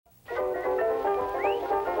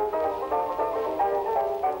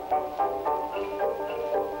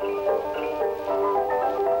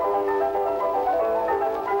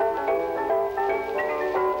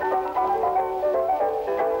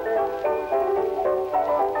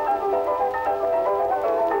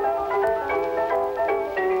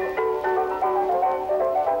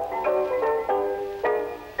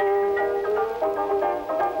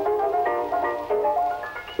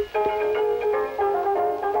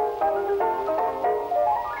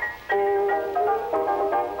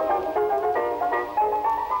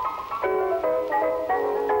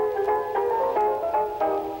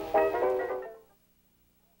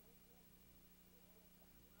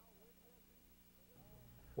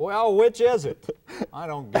Well, which is it? I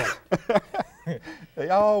don't get it.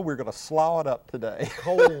 Oh, we're going to slaw it up today.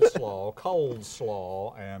 Coleslaw, cold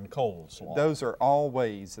slaw, and cold slaw. Those are all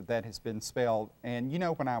ways that has been spelled. And you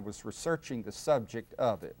know, when I was researching the subject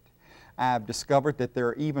of it, I've discovered that there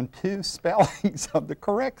are even 2 spellings of the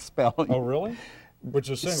correct spelling. Oh, really? Which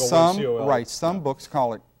is single word, C-O-L. Right. Some books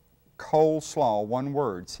call it coleslaw, one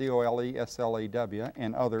word, C-O-L-E-S-L-A-W,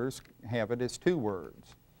 and others have it as 2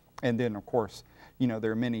 words. And then, of course, you know,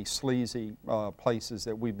 there are many sleazy places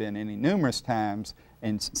that we've been in numerous times,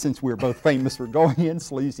 and since we're both famous for going in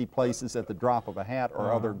sleazy places at the drop of a hat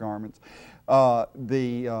or other garments,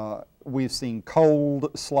 we've seen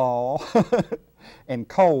cold slaw and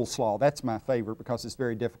coleslaw. That's my favorite because it's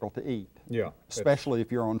very difficult to eat. Yeah. Especially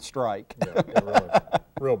if you're on strike. Yeah, really,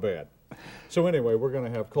 real bad. So anyway, we're going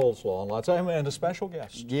to have coleslaw and lots of, and a special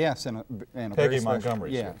guest. Yes, and a Peggy very special,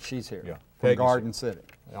 Montgomery's yeah, here. she's here. Yeah. From Garden City.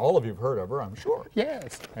 All of you have heard of her, I'm sure.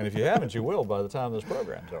 Yes. And if you haven't, you will by the time this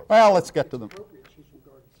program's over. Well, let's get to them.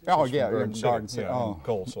 Oh, She's yeah, from Garden City. Yeah, oh.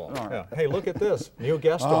 Coleslaw. Right. Yeah. Hey, look at this. New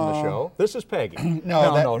guest on the show. This is Peggy.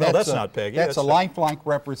 No, that's not Peggy. That's a lifelike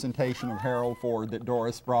representation of Harold Ford that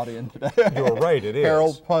Doris brought in today. You're right, it is.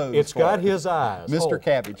 Harold posed. It's got his eyes. Mr.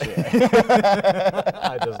 Cabbage Head.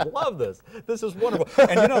 I just love this. This is wonderful.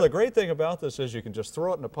 And you know, the great thing about this is you can just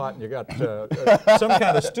throw it in a pot and you got some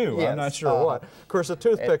kind of stew. Yes. I'm not sure what. Of course, the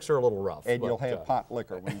toothpicks are a little rough. And you'll have pot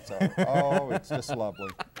liquor when it's over. Oh, it's just lovely.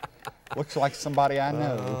 Looks like somebody I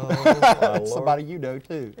know. Somebody you know,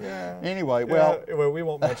 too. Yeah. Anyway, well, we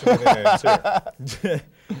won't mention any names here.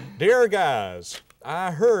 Dear guys,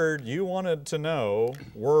 I heard you wanted to know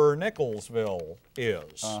where Nicholsville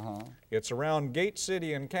is. It's around Gate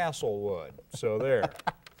City and Castlewood, so there.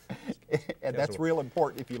 And that's real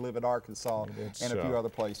important if you live in Arkansas and a few other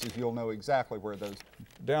places. You'll know exactly where those...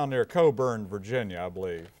 Down near Coburn, Virginia, I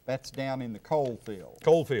believe. That's down in the coal field.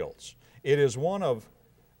 Coal fields. It is one of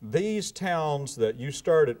these towns that you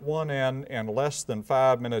start at one end and less than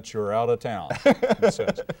 5 minutes you're out of town, it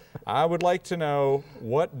says. I would like to know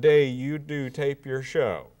what day you do tape your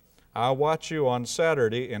show. I watch you on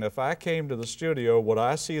Saturday, and if I came to the studio, would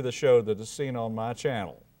I see the show that is seen on my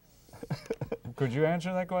channel? Could you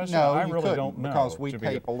answer that question? No, I you really couldn't, don't know. because we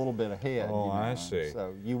tape a little bit ahead. Oh, you know, I see.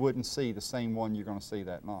 So you wouldn't see the same one you're going to see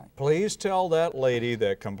that night. Please tell that lady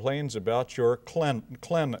that complains about your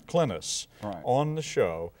cleanliness on the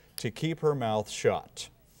show to keep her mouth shut.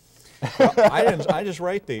 Well, I just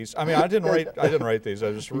write these. I mean, I didn't write these.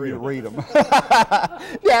 I just read them.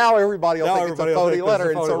 Now everybody will think it's a phony letter,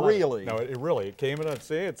 and it's a really. No, it came in.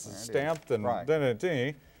 See, it's stamped, and then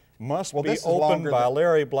it must be this opened by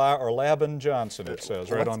Larry Bly or Laban Johnson. It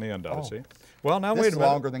says right on the end of it. See. Well, now wait a minute. This is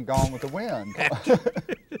longer than Gone with the Wind.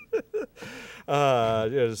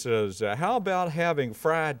 It says, how about having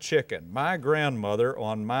fried chicken? My grandmother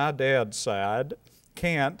on my dad's side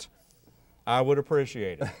can't. I would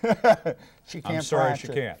appreciate it. She can't. I'm sorry, she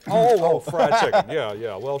can't. Oh, fried chicken.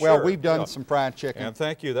 Yeah. Well, sure. Well, we've done some fried chicken. And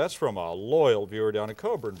thank you. That's from a loyal viewer down in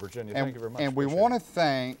Coburn, Virginia. Thank you very much. And we want to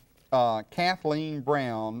thank Kathleen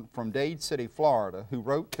Brown from Dade City, Florida, who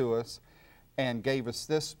wrote to us and gave us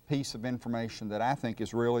this piece of information that I think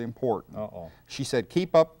is really important. She said,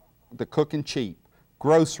 keep up the Cookin Cheap.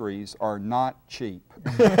 Groceries are not cheap.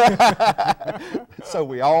 So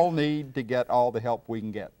we all need to get all the help we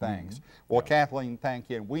can get. Thanks. Well, Kathleen, thank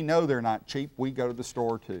you. We know they're not cheap. We go to the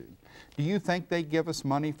store too. Do you think they give us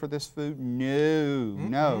money for this food? No,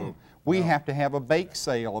 no. We have to have a bake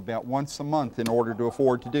sale about once a month in order to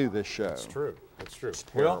afford to do this show. That's true. That's true. It's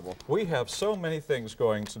terrible. Well, we have so many things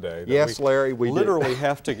going today. That yes, Larry, we literally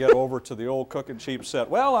have to get over to the old Cookin Cheap set.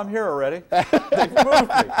 Well, I'm here already. They've moved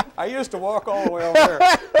me. I used to walk all the way over there,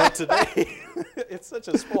 but today it's such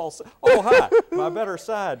a small set. Oh, hi, my better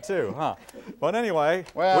side too, huh? But anyway,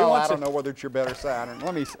 well, I don't know whether it's your better side or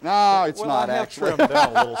let me. No, it's not actually. I have trimmed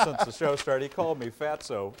down a little since the show started. He called me fat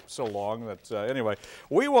so long that anyway,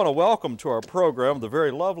 we want to welcome to our program the very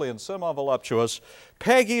lovely and semi-voluptuous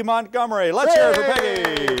Peggy Montgomery. Let's hear it for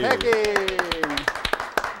Peggy. Peggy.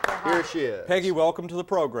 Here she is. Peggy, welcome to the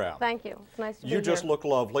program. Thank you. It's nice to be here. You just look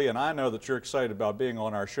lovely, and I know that you're excited about being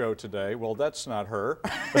on our show today. Well, that's not her.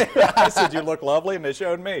 I said you look lovely, and they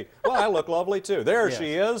showed me. Well, I look lovely too. There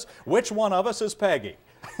she is. Which one of us is Peggy?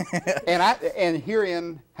 and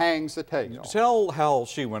herein hangs the tale. Tell how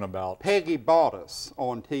she went about. Peggy bought us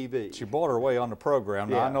on TV. She bought her way on the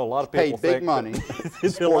program. Now, yeah. I know a lot of people paid big money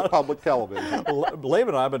for public television. Laban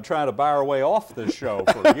and I have been trying to buy our way off this show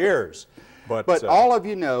for years. But all of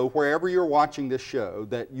you know, wherever you're watching this show,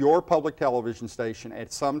 that your public television station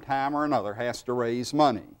at some time or another has to raise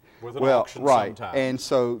money. With an auction right. sometime. And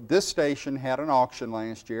so this station had an auction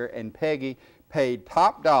last year, and Peggy paid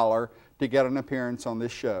top dollar to get an appearance on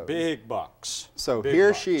this show. Big bucks. So Big here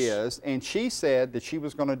bucks. she is, and she said that she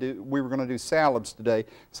was going to do, we were going to do salads today,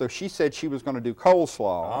 so she said she was going to do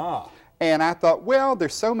coleslaw. Ah. And I thought, well,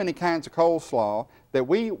 there's so many kinds of coleslaw that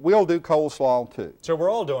we'll do coleslaw too. So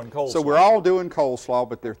we're all doing coleslaw. So we're all doing coleslaw,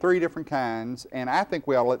 but there are 3 different kinds, and I think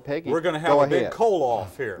we ought to let Peggy We're going to have go a ahead. big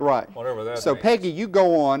coal-off here. Right. Whatever that So means. Peggy, you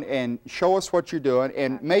go on and show us what you're doing,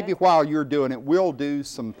 and maybe while you're doing it, we'll do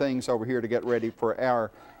some things over here to get ready for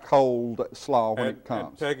our cold slaw when it comes.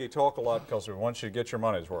 And Peggy, talk a lot because we want you to get your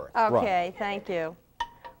money's worth. Okay, thank you.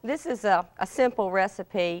 This is a simple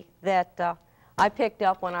recipe that I picked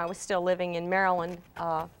up when I was still living in Maryland,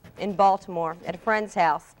 in Baltimore, at a friend's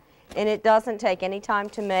house. And it doesn't take any time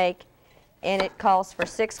to make, and it calls for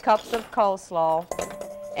 6 cups of coleslaw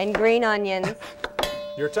and green onions.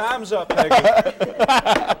 Your time's up,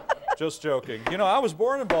 Peggy. Just joking. You know, I was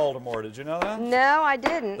born in Baltimore. Did you know that? No, I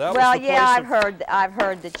didn't. That was well, the yeah, place I've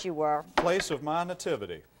heard that you were. Place of my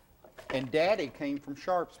nativity. And Daddy came from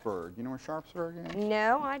Sharpsburg. You know where Sharpsburg is?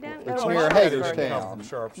 No, I don't know. It's where near Sharpsburg Daddy is. didn't Hagerstown. come from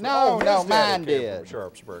Sharpsburg. No, Oh, his no, daddy mine came did. from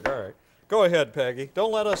Sharpsburg. All right. Go ahead, Peggy.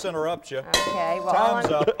 Don't let us interrupt you. Okay, well,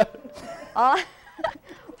 Time's up.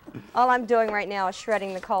 all I'm doing right now is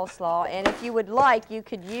shredding the coleslaw, and if you would like, you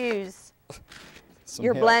could use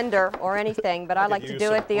your help. blender or anything, but I like to use do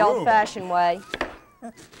some it the room. old-fashioned way.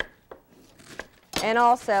 And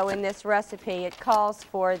also in this recipe, it calls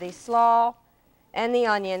for the slaw and the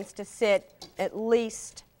onions to sit at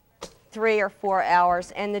least 3 or 4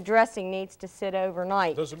 hours, and the dressing needs to sit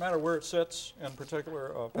overnight. Does it matter where it sits in particular,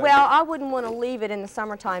 Peggy? Well, I wouldn't want to leave it in the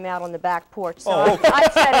summertime out on the back porch, so Oh, okay.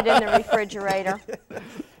 I'd set it in the refrigerator.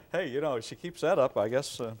 Hey, you know, if she keeps that up, I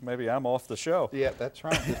guess maybe I'm off the show. Yeah, that's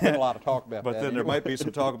right. There's been a lot of talk about But that. then there anyway. might be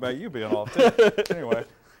some talk about you being off, too. Anyway,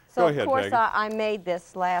 So go of ahead, course Peggy. I made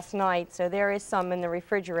this last night, so there is some in the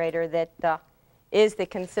refrigerator that is the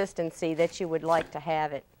consistency that you would like to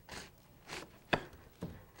have it.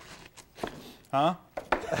 Huh?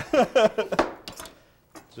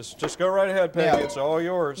 Just go right ahead, Peggy. Now- It's all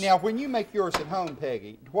yours. Now, when you make yours at home,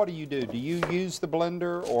 Peggy, what do? Do you use the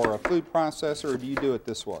blender or a food processor, or do you do it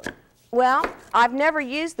this way? Well, I've never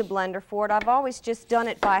used the blender for it. I've always just done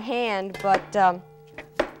it by hand, but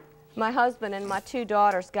my husband and my 2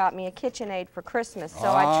 daughters got me a KitchenAid for Christmas, so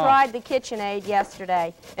I tried the KitchenAid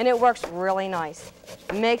yesterday, and it works really nice.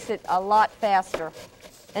 It makes it a lot faster,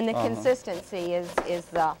 and the consistency is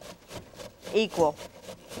equal.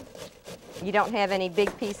 You don't have any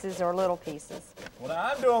big pieces or little pieces. Well,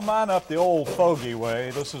 I'm doing mine up the old fogey way.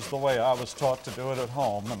 This is the way I was taught to do it at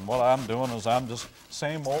home. And what I'm doing is I'm just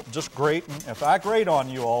same old, just grating. If I grate on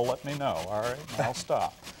you all, let me know, all right? And I'll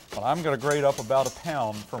stop. But I'm going to grate up about 1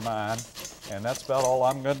 pound for mine, and that's about all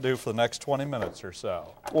I'm going to do for the next 20 minutes or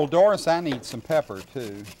so. Well, Doris, I need some pepper,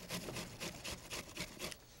 too.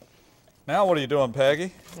 Now what are you doing,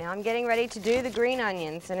 Peggy? Now I'm getting ready to do the green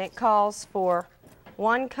onions, and it calls for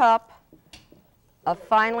 1 cup of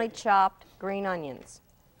finely chopped green onions.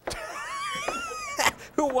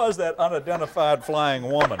 Who was that unidentified flying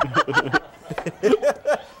woman?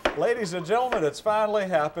 Ladies and gentlemen, it's finally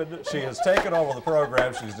happened. She has taken over the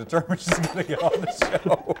program. She's determined she's going to get on the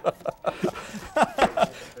show.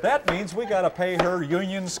 That means we got to pay her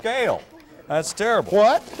union scale. That's terrible.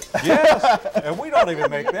 What? Yes, and we don't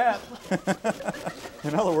even make that.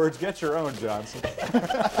 In other words, get your own, Johnson.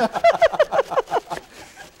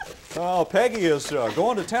 Oh, Peggy is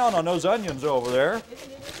going to town on those onions over there.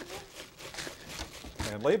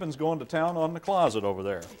 And Laban's going to town on the closet over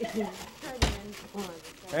there.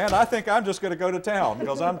 And I think I'm just going to go to town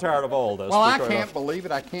because I'm tired of all this. Well, I because can't believe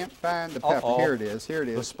it. I can't find the pepper. Uh-oh. Here it is. Here it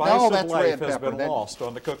is. the spice no, of that's life red has pepper. been That- lost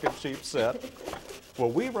on the Cookin Cheap set. Well,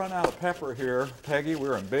 we run out of pepper here, Peggy.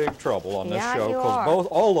 We're in big trouble on this Yeah, show you are. because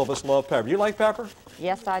all of us love pepper. You like pepper?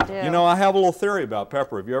 Yes, I do. You know, I have a little theory about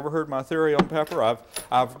pepper. Have you ever heard my theory on pepper?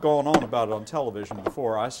 I've gone on about it on television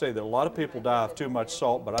before. I say that a lot of people die of too much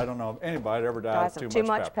salt, but I don't know if anybody ever died Guys, of too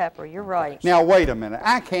much pepper. You're right. Now, wait a minute.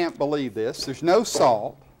 I can't believe this. There's no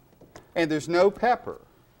salt, and there's no pepper.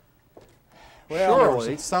 Well,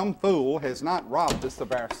 Surely some fool has not robbed us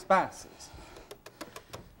of our spices.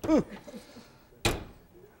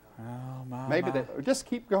 Maybe they just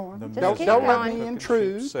keep going. Don't keep let going. me Cookin'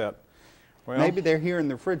 intrude. Cheap set. Well, Maybe they're here in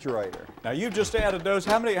the refrigerator. now you've just added those.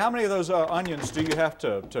 How many of those onions do you have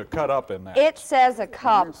to cut up in that? It says a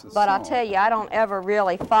cup, Here's the but I'll salt. tell you, I don't ever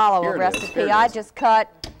really follow Here a it is, recipe. here it I is. just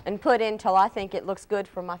cut and put in till I think it looks good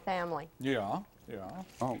for my family. Yeah.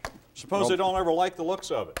 Oh, Suppose they don't ever like the looks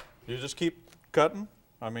of it. You just keep cutting,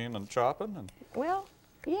 and chopping, and Well,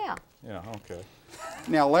 yeah. yeah, okay.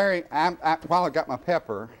 Now, Larry, while I got my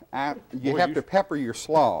pepper, you have to pepper your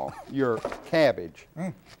slaw, your cabbage.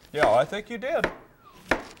 Yeah, I think you did.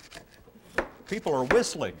 People are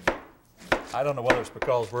whistling. I don't know whether it's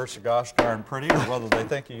because we're so gosh darn pretty or whether they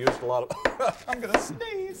think you used a lot of... I'm going to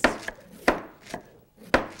sneeze.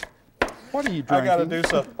 What are you drinking? I got to do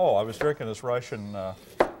something. Oh, I was drinking this Russian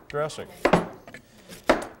dressing.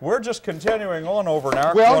 We're just continuing on over in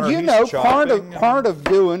our corner. Well, you know, part of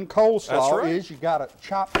doing coleslaw is you got to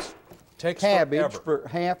chop cabbage for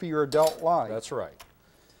half of your adult life. That's right.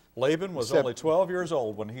 Laban was only 12 years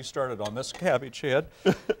old when he started on this cabbage head,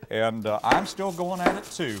 and I'm still going at it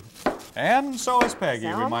too. And so is Peggy,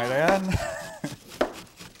 we might add.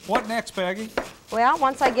 What next, Peggy? Well,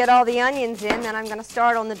 once I get all the onions in, then I'm going to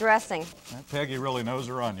start on the dressing. Peggy really knows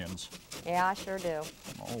her onions. Yeah, I sure do.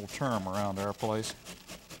 An old term around our place.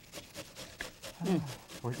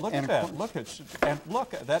 Look at that.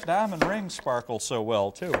 Look at that diamond ring sparkles so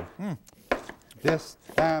well too. This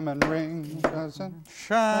diamond ring doesn't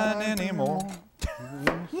shine anymore.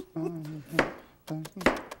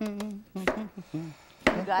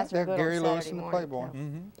 You guys are good Gary on Lewis Saturday and the morning. Playboy.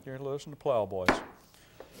 Gary Lewis and the Plowboys.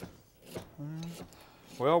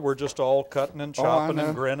 Well, we're just all cutting and chopping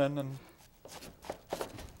and grinning and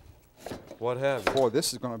what have you. Boy,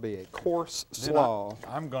 this is going to be a coarse slaw.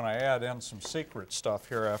 I'm going to add in some secret stuff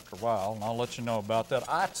here after a while, and I'll let you know about that.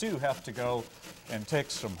 I, too, have to go and take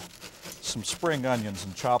some spring onions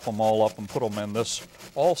and chop them all up and put them in this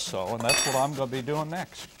also, and that's what I'm going to be doing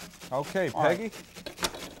next. Okay, Peggy?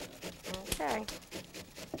 Okay.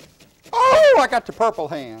 Oh, I got the purple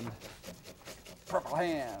hand. Purple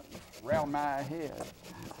hand around my head.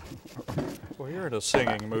 Well, you're in a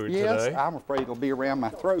singing mood yes, today. I'm afraid it'll be around my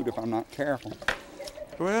throat if I'm not careful.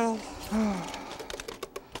 Well,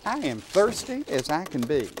 I am thirsty as I can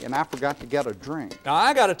be, and I forgot to get a drink. now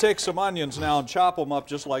I got to take some onions now and chop them up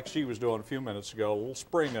just like she was doing a few minutes ago, little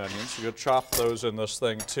spring onions. You'll chop those in this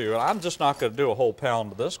thing too. And I'm just not going to do a whole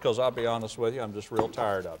pound of this because I'll be honest with you, I'm just real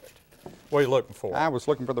tired of it. What are you looking for? I was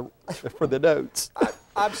looking for the notes.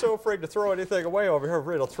 I'm so afraid to throw anything away over here. I'm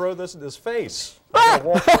afraid to throw this in his face. See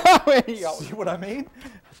what I mean?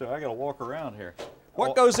 So I got to walk around here.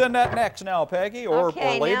 What goes in that next now, Peggy, or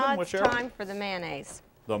Laban, now it's whichever? time for the mayonnaise.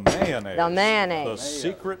 The mayonnaise. The mayonnaise. The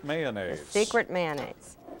secret mayonnaise. The secret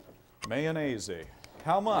mayonnaise. Mayonnaise.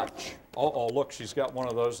 How much? Oh, look, she's got one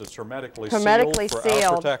of those that's hermetically sealed for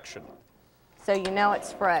our protection. So you know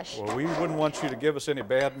it's fresh. Well, we wouldn't want you to give us any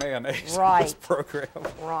bad mayonnaise Right. in this program.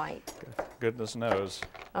 Right. Goodness knows.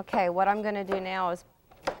 Okay, what I'm going to do now is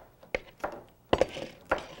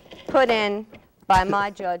put in, by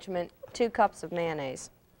my judgment, 2 cups of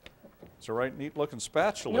mayonnaise. It's a right neat looking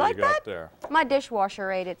spatula You like got that? there. My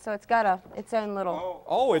dishwasher ate it, so it's got its own little...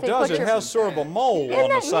 Oh, it See, does. put It your- has sort of a mole on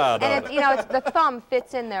the side and of it's, it. you know, the thumb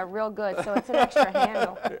fits in there real good, so it's an extra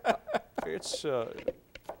handle. It's,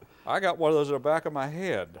 I got one of those in the back of my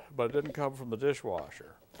head, but it didn't come from the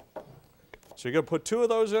dishwasher. So you're going to put 2 of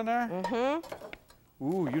those in there? Mm-hmm.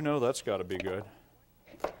 Ooh, you know that's got to be good.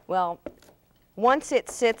 Well, once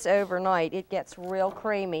it sits overnight, it gets real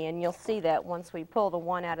creamy, and you'll see that once we pull the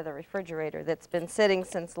one out of the refrigerator that's been sitting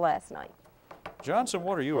since last night. Johnson,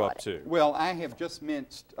 what are you up to? Well, I have just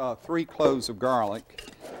minced 3 cloves of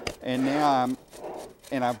garlic, and now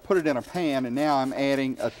I've put it in a pan, and now I'm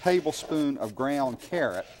adding a tablespoon of ground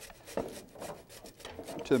carrot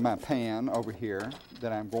to my pan over here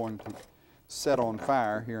that I'm going to set on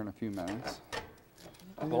fire here in a few minutes.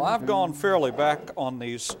 Well, I've gone fairly back on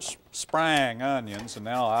these spring onions, and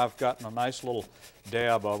now I've gotten a nice little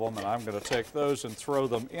dab of them, and I'm going to take those and throw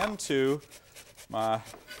them into my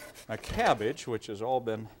cabbage, which has all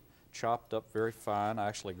been chopped up very fine. I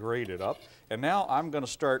actually grated up. And now I'm going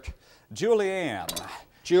to start Julianne.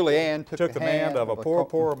 Julianne took the man of a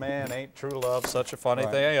poor man, ain't true love such a funny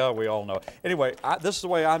thing. Yeah, we all know. Anyway, this is the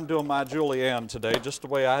way I'm doing my Julianne today, just the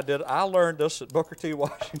way I did. I learned this at Booker T.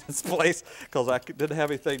 Washington's place because I didn't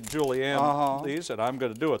have anything Julianne these, and I'm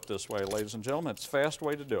going to do it this way, ladies and gentlemen. It's a fast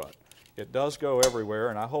way to do it. It does go everywhere,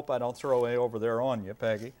 and I hope I don't throw any over there on you,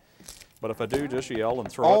 Peggy. But if I do, just yell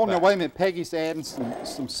and throw it back. Oh, no, wait a minute. Peggy's adding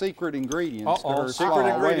some secret ingredients to her secret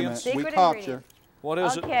slaw. ingredients. Wait a minute. We caught you. What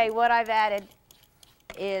is it? Okay, what I've added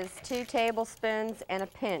is 2 tablespoons and a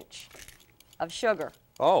pinch of sugar.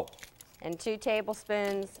 Oh. And 2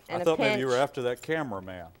 tablespoons and a pinch. I thought maybe you were after that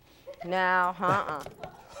cameraman. No,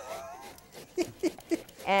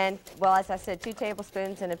 And, well, as I said, 2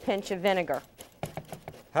 tablespoons and a pinch of vinegar.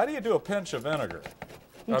 How do you do a pinch of vinegar?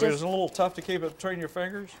 I mean, is it a little tough to keep it between your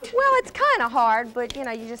fingers? Well, it's kind of hard, but, you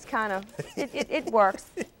know, you just kind of, it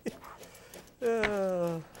works.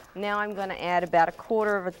 Now I'm going to add about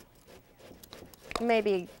 1/4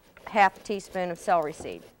 maybe half a teaspoon of celery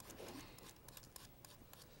seed.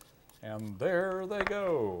 And there they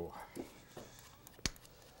go.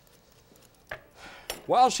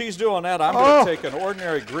 While she's doing that, I'm going to take an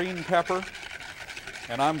ordinary green pepper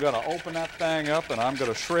and I'm going to open that thing up and I'm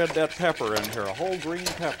going to shred that pepper in here, a whole green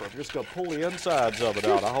pepper. I'm just going to pull the insides of it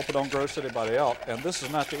out. I hope it don't gross anybody out. And this is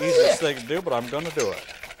not the easiest thing to do, but I'm going to do it.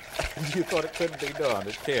 You thought it couldn't be done.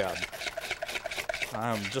 It can.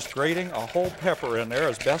 I'm just grating a whole pepper in there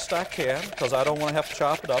as best I can because I don't want to have to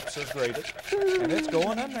chop it up, so it's grated. And it's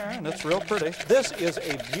going in there, and it's real pretty. This is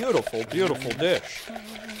a beautiful, beautiful dish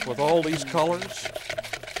with all these colors.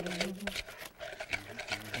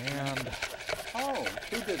 And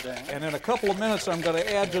who did that? And in a couple of minutes, I'm going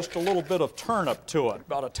to add just a little bit of turnip to it.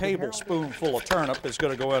 About a tablespoonful of turnip is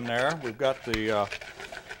going to go in there. We've got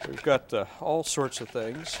all sorts of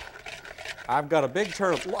things. I've got a big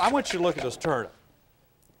turnip. I want you to look at this turnip.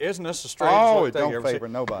 Isn't this a strange it thing? don't favor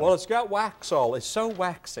nobody. Well, it's got wax all. It's so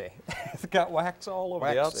waxy. It's got wax all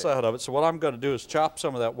over the outside of it. So what I'm going to do is chop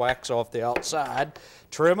some of that wax off the outside,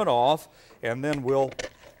 trim it off, and then we'll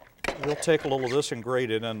take a little of this and grate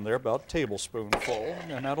it in there, about a tablespoonful,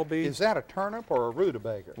 and that'll be... Is that a turnip or a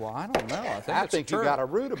rutabaga? Well, I don't know. I think you got a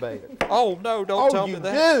rutabaga. Oh, no, don't tell me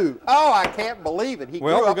that. Oh, you do? Oh, I can't believe it. He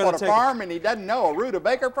grew up on a farm and he doesn't know a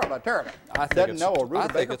rutabaga from a turnip. Doesn't know a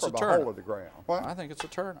rutabaga from a hole in the ground. What? I think it's a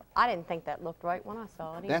turnip. I didn't think that looked right when I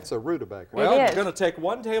saw it either. That's a rutabaga. Well, we're going to take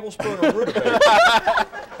 1 tablespoon of rutabaga,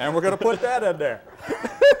 and we're going to put that in there.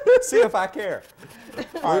 See if I care.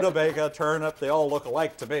 Rutabaga, turnip, they all look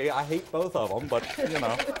alike to me. I hate both of them, but, you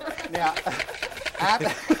know. Now,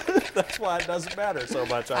 that's why it doesn't matter so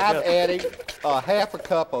much, I'm adding half a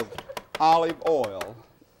cup of olive oil.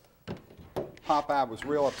 Popeye was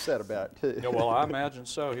real upset about it, too. Yeah, well, I imagine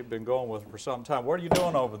so. He'd been going with it for some time. What are you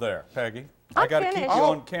doing over there, Peggy? I got to keep you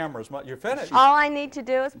on camera as much. You're finished. All I need to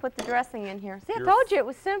do is put the dressing in here. See, I told you it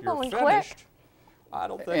was simple and quick. I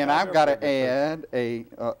don't think. And I've got to add a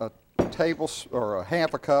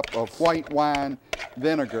half a cup of white wine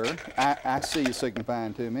vinegar. I see you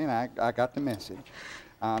signifying to me, and I got the message.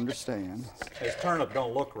 I understand. His turnip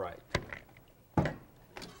don't look right.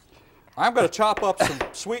 I'm going to chop up some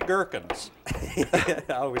sweet gherkins. I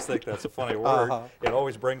always think that's a funny word. It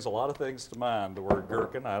always brings a lot of things to mind, the word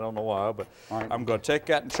gherkin. I don't know why, but I'm going to take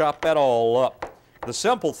that and chop that all up. The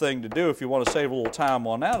simple thing to do if you want to save a little time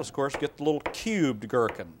on that is, of course, get the little cubed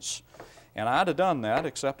gherkins. And I'd have done that,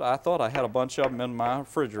 except I thought I had a bunch of them in my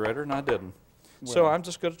refrigerator, and I didn't. Well, so I'm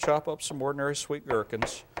just going to chop up some ordinary sweet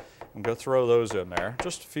gherkins. I'm going to throw those in there.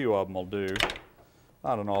 Just a few of them will do.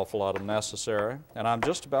 Not an awful lot of them necessary. And I'm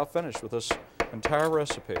just about finished with this entire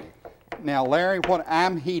recipe. Now, Larry, what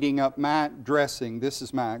I'm heating up my dressing, this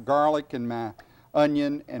is my garlic and my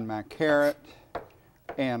onion and my carrot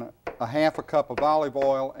and a half a cup of olive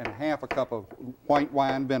oil and a half a cup of white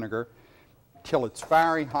wine vinegar till it's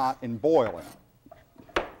fiery hot and boiling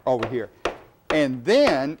over here. And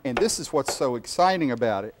then, and this is what's so exciting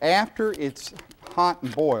about it, after it's hot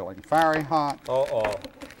and boiling, fiery hot,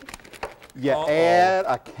 you add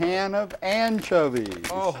a can of anchovies.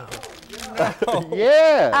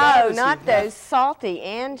 Yes. Oh, not those salty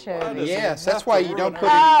anchovies. Yes, that's why you don't put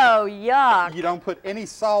yuck. You don't put any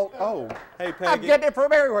salt. Oh, hey, Peggy. I'm getting it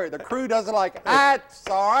from everywhere. The crew doesn't like it. It's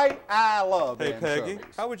all right. I love anchovies. Hey, Peggy,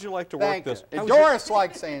 how would you like to work this? And Doris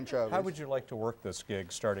likes anchovies. How would you like to work this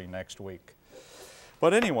gig starting next week?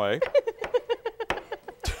 But anyway,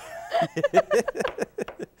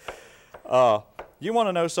 you want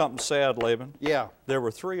to know something sad, Laban? Yeah. There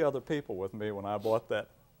were 3 other people with me when I bought that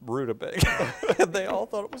rutabaga, and they all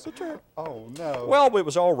thought it was a turnip. Oh, no. Well, it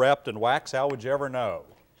was all wrapped in wax. How would you ever know?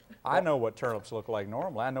 I know what turnips look like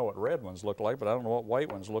normally. I know what red ones look like, but I don't know what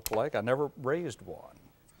white ones look like. I never raised one.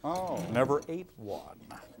 Oh. Never ate one.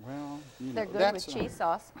 Well, they're good with cheese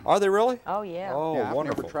sauce. Are they really? Oh, yeah. Oh, yeah,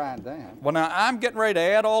 wonderful. I've never tried that. Well, now, I'm getting ready to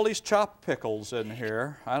add all these chopped pickles in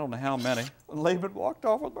here. I don't know how many. And Laban walked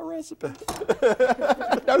off with my recipe.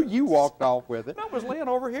 No, you walked off with it. No, it was laying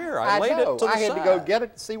over here. I laid know. it to the I had side. to go get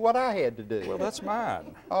it to see what I had to do. Well, that's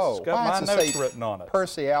mine. Oh, it's got my notes written on it.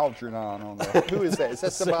 Percy Algernon on there. Who is that? Is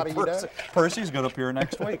that somebody you know? Percy's going to appear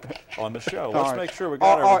next week on the show. Let's make sure we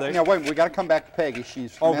got everything. Now, wait, we got to come back to Peggy.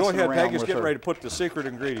 She's go ahead. Peggy's getting ready to put the secret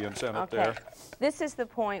ingredients in it there. This is the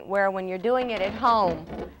point where when you're doing it at home,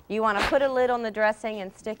 you want to put a lid on the dressing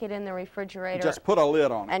and stick it in the refrigerator. Just put a lid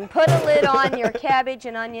on it. And put a lid on your cabbage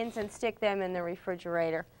and onions and stick them in the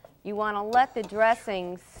refrigerator. You want to let the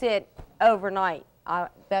dressing sit overnight.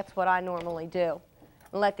 That's what I normally do.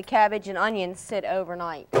 And let the cabbage and onions sit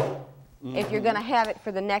overnight. If you're going to have it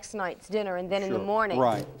for the next night's dinner, and then in the morning,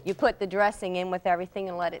 you put the dressing in with everything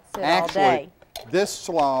and let it sit all day. this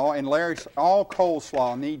slaw, and Larry's, all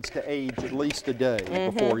coleslaw needs to age at least a day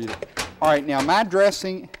before you. All right, now my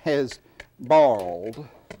dressing has boiled.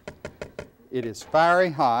 It is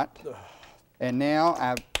fiery hot, and now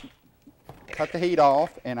I've cut the heat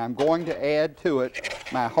off, and I'm going to add to it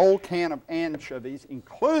my whole can of anchovies,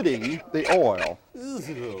 including the oil.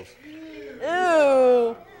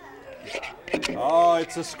 Ooh. Oh,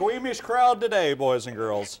 it's a squeamish crowd today, boys and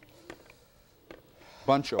girls.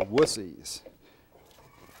 Bunch of wussies.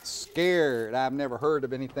 Scared. I've never heard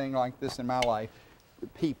of anything like this in my life.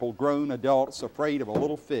 People, grown adults, afraid of a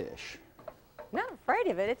little fish. Not afraid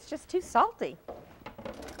of it. It's just too salty.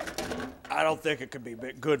 I don't think it could be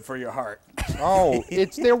good for your heart. Oh,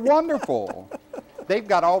 they're wonderful. They've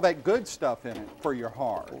got all that good stuff in it for your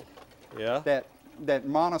heart. Yeah? That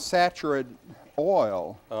monosaturated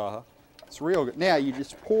oil. Uh-huh. It's real good. Now you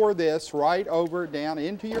just pour this right over down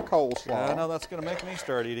into your coleslaw. Yeah, I know that's going to make me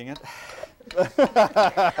start eating it.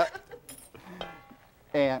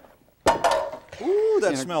 And ooh,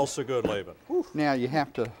 that smells so good, Laban. Ooh. Now you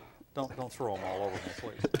have to. Don't throw them all over me,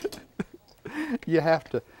 please. You have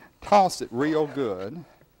to toss it real good.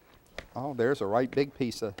 Oh, there's a right big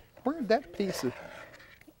piece of. Where'd that piece of?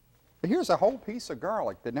 Here's a whole piece of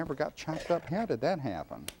garlic that never got chopped up. How did that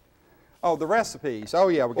happen? Oh, the recipes. Oh,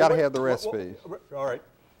 yeah, we got to have the recipes. All right.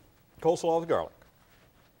 Coleslaw with garlic.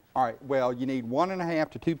 All right, well, you need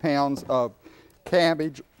 1.5 to 2 pounds of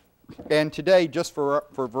cabbage. And today, just for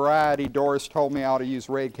variety, Doris told me I ought to use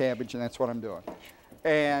red cabbage, and that's what I'm doing.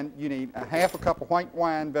 And you need 1/2 cup of white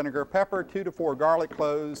wine vinegar, pepper, 2 to 4 garlic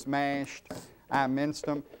cloves, mashed. I minced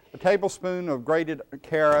them. A tablespoon of grated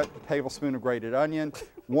carrot, a tablespoon of grated onion,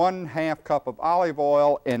 1/2 cup of olive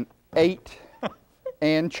oil, and 8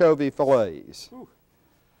 anchovy fillets. Ooh.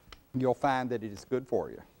 You'll find that it is good for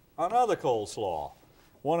you. Another coleslaw.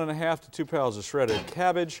 1.5 to 2 pounds of shredded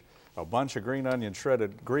cabbage, a bunch of green onion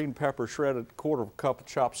shredded, green pepper shredded, 1/4 cup of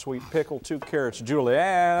chopped sweet pickle, 2 carrots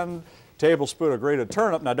julienne, tablespoon of grated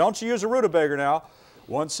turnip. Now don't you use a rutabaga now.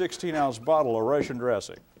 1 16-ounce bottle of Russian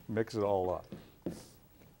dressing. Mix it all up.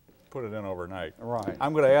 Put it in overnight. Right.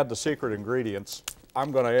 I'm going to add the secret ingredients.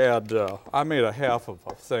 I'm going to add, I made 1/2 of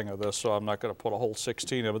a thing of this, so I'm not going to put a whole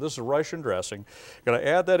 16 in, but this is Russian dressing. Going to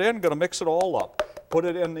add that in, going to mix it all up. Put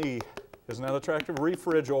it in the, isn't that attractive,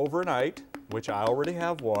 refridge overnight, which I already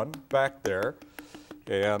have one back there,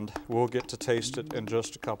 and we'll get to taste it in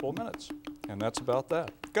just a couple of minutes. And that's about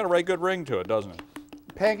that. Got a right good ring to it, doesn't it?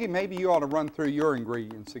 Peggy, maybe you ought to run through your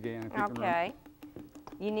ingredients again. If you can Okay.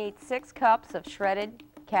 You need 6 cups of shredded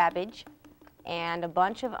cabbage and a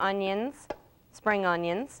bunch of onions, spring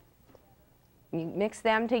onions. You mix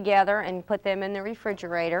them together and put them in the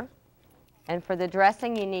refrigerator. And for the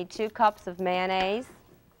dressing, you need 2 cups of mayonnaise,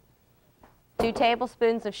 2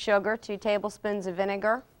 tablespoons of sugar, 2 tablespoons of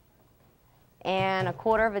vinegar, and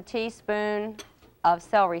 1/4 teaspoon of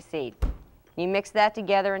celery seed. You mix that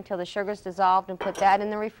together until the sugar's dissolved and put that in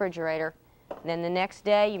the refrigerator. And then the next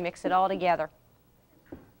day, you mix it all together.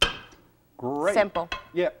 Great. Simple.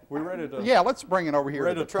 Yeah. We ready to? Yeah, let's bring it over here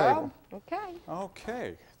Ready to the to try? table. Okay.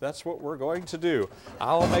 Okay, that's what we're going to do.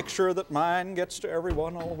 I'll make sure that mine gets to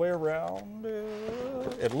everyone all the way around.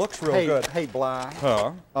 It looks real good. Hey, Bly.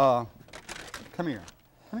 Huh? Come here.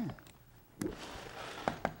 Come here.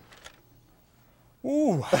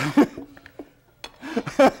 Ooh.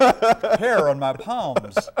 Hair on my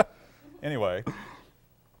palms. Anyway,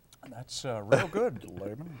 that's real good,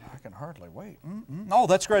 Laban. I can hardly wait. Oh,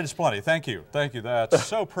 that's great as plenty. Thank you. Thank you. That's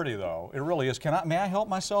so pretty, though. It really is. May I help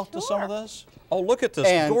myself to some of this? Oh, look at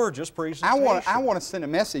this gorgeous presentation. I want to send a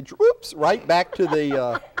message. Whoops! Right back to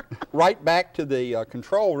the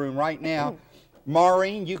control room right now.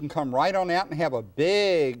 Maureen, you can come right on out and have a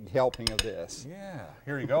big helping of this. Yeah,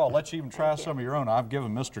 here you go. I'll let you even try some of your own. I've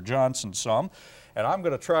given Mr. Johnson some. And I'm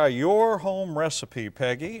going to try your home recipe,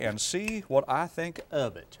 Peggy, and see what I think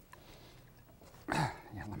of it. Yeah,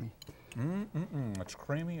 let me. It's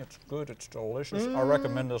creamy, it's good, it's delicious. I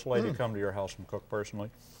recommend this lady come to your house and cook personally.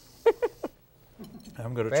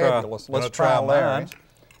 I'm going to try. Fabulous. Let's try mine.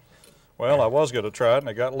 Well, I was going to try it and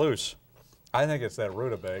it got loose. I think it's that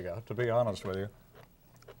rutabaga, to be honest with you.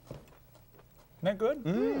 Isn't that good?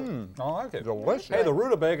 I like it. Delicious. Hey, the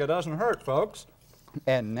rutabaga doesn't hurt, folks.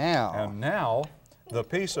 And now. And now, the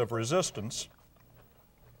piece of resistance.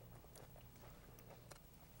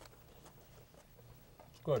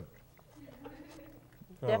 It's good.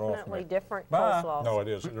 Definitely different Bye. coleslaws. No, it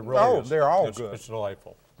is. It really is. They're all it's, good. It's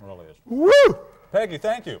delightful. It really is. Woo! Peggy,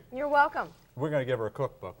 thank you. You're welcome. We're going to give her a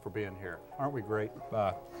cookbook for being here. Aren't we great?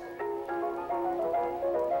 Bye.